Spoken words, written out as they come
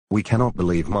We cannot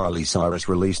believe Miley Cyrus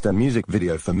released a music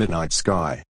video for Midnight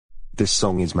Sky. This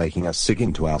song is making us sick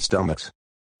into our stomachs.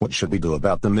 What should we do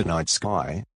about the Midnight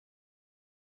Sky?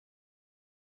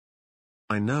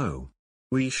 I know.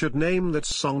 We should name that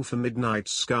song for Midnight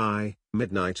Sky,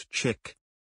 Midnight Chick.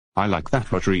 I like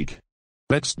that, Rodrigue.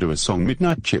 Let's do a song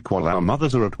Midnight Chick while our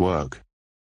mothers are at work.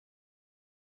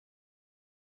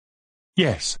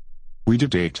 Yes. We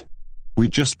did it. We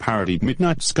just parodied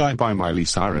Midnight Sky by Miley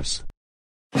Cyrus.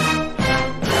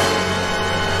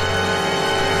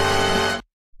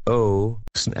 Oh,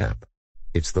 snap.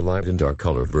 It's the light and dark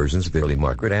color versions of Billy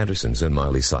Margaret Anderson's and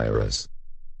Miley Cyrus.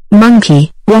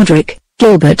 Monkey, Roderick,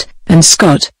 Gilbert, and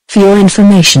Scott, for your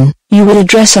information, you will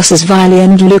address us as Viley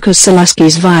and Lucas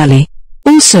Saluski's Viley.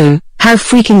 Also, how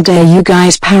freaking dare you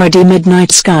guys parody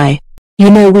Midnight Sky? You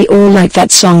know we all like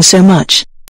that song so much.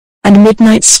 And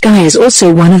Midnight Sky is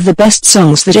also one of the best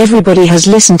songs that everybody has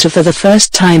listened to for the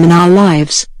first time in our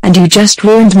lives, and you just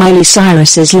ruined Miley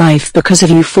Cyrus's life because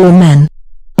of you four men.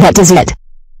 That is it.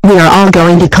 We are all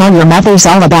going to call your mothers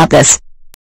all about this.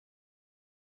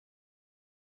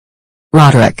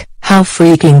 Roderick, how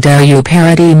freaking dare you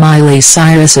parody Miley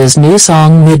Cyrus's new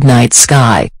song Midnight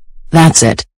Sky? That's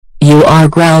it. You are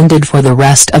grounded for the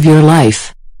rest of your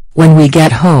life. When we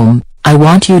get home, I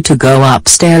want you to go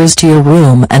upstairs to your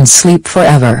room and sleep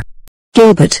forever.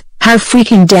 Gilbert, how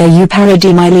freaking dare you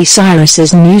parody Miley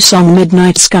Cyrus's new song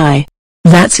Midnight Sky?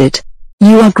 That's it.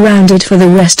 You are grounded for the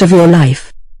rest of your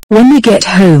life. When we get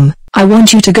home, I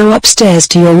want you to go upstairs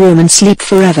to your room and sleep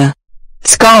forever.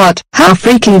 Scott, how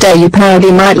freaking dare you parody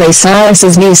Miley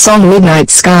Cyrus's new song Midnight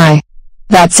Sky?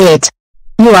 That's it.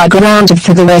 You are grounded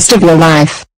for the rest of your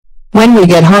life. When we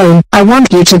get home, I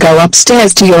want you to go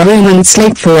upstairs to your room and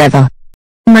sleep forever.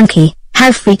 Monkey,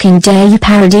 how freaking dare you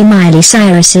parody Miley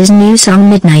Cyrus's new song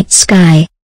Midnight Sky?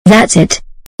 That's it.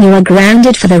 You are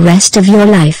grounded for the rest of your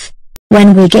life.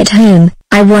 When we get home,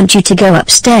 I want you to go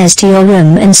upstairs to your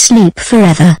room and sleep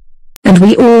forever. And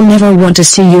we all never want to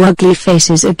see your ugly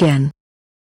faces again.